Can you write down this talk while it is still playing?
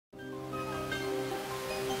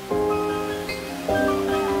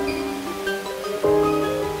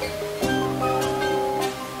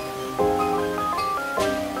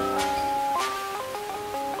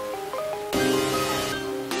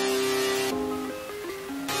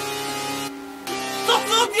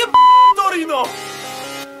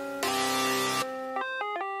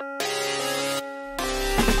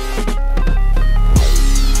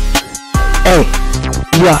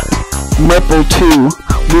Murple 2,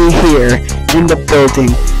 we here in the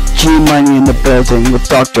building. GMONEYY in the building with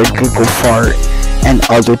Dr. Giggle Fart and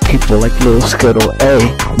other people like Little Skittle.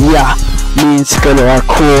 Ay, yeah, me and Skittle are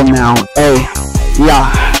cool now. Ay,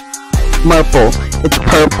 yeah. Murple, it's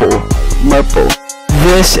purple. Murple.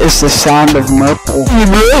 This is the sound of Murple.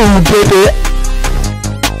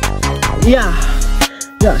 Yeah.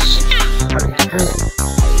 Yes.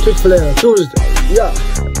 Chick-fil-A Tuesday. Yeah.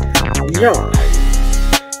 Yeah.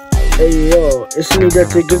 Hey yo, it's me,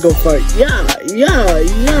 Dr. Giggle Fart. Yeah.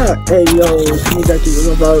 Hey yo, it's me, Dr.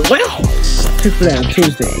 Giggle Fart. Well, Chick-fil-A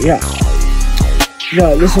Tuesday. Yeah.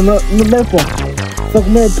 Listen up, Murple. Fuck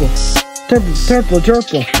Murple. Turple 2.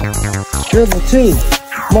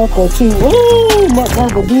 Murple 2. Ooh,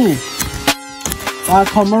 Murple dude. I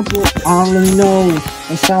call Murple. I don't really know.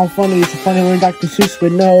 It sounds funny. It's a funny one, Dr. Seuss,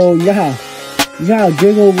 but no. Yeah,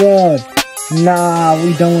 Giggle World. Nah,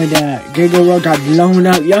 we done with that. Giggle World got blown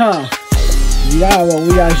up. Yeah, well,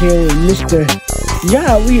 we out here with Mr.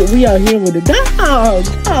 Yeah, we out here with the dog.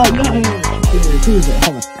 Tuesday.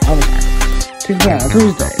 How was that?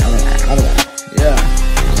 Tuesday.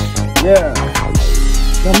 Yeah.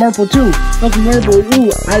 Got Murple too. Fuck Murple.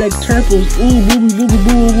 Ooh, I like turtles. Ooh,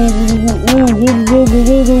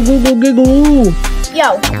 giggle. Ooh.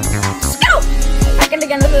 Yo, scoop! Back in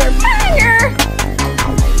again with another banger.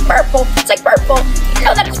 Purple. It's like purple. You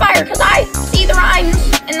know that it's fire because I see the rhymes.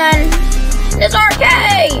 And then there's RK.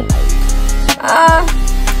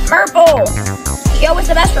 Murple. Yo is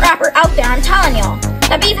the best rapper out there. I'm telling y'all.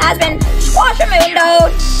 The beef has been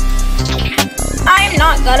squash-a-mundoed. I'm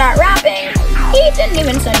not good at rapping. He didn't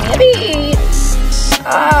even send me a beat.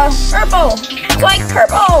 Purple. It's like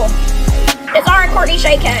purple. It's our Courtney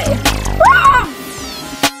Shake.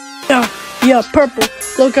 Yeah, purple.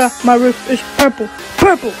 Look at my roof, it's purple.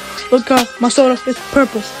 Purple. Look at my soda, it's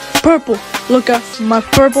purple. Purple. Look at my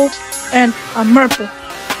purple, and I'm Murple.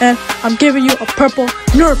 And I'm giving you a purple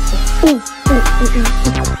Nurple. Ooh.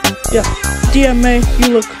 Yeah, DMA,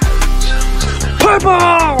 you look purple.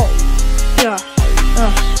 Yeah.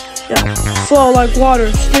 Flow like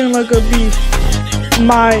water, sting like a bee.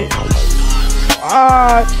 My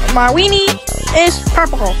weenie is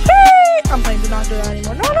purple. Hey! I'm playing Do Not Do That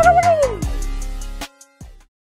anymore. No.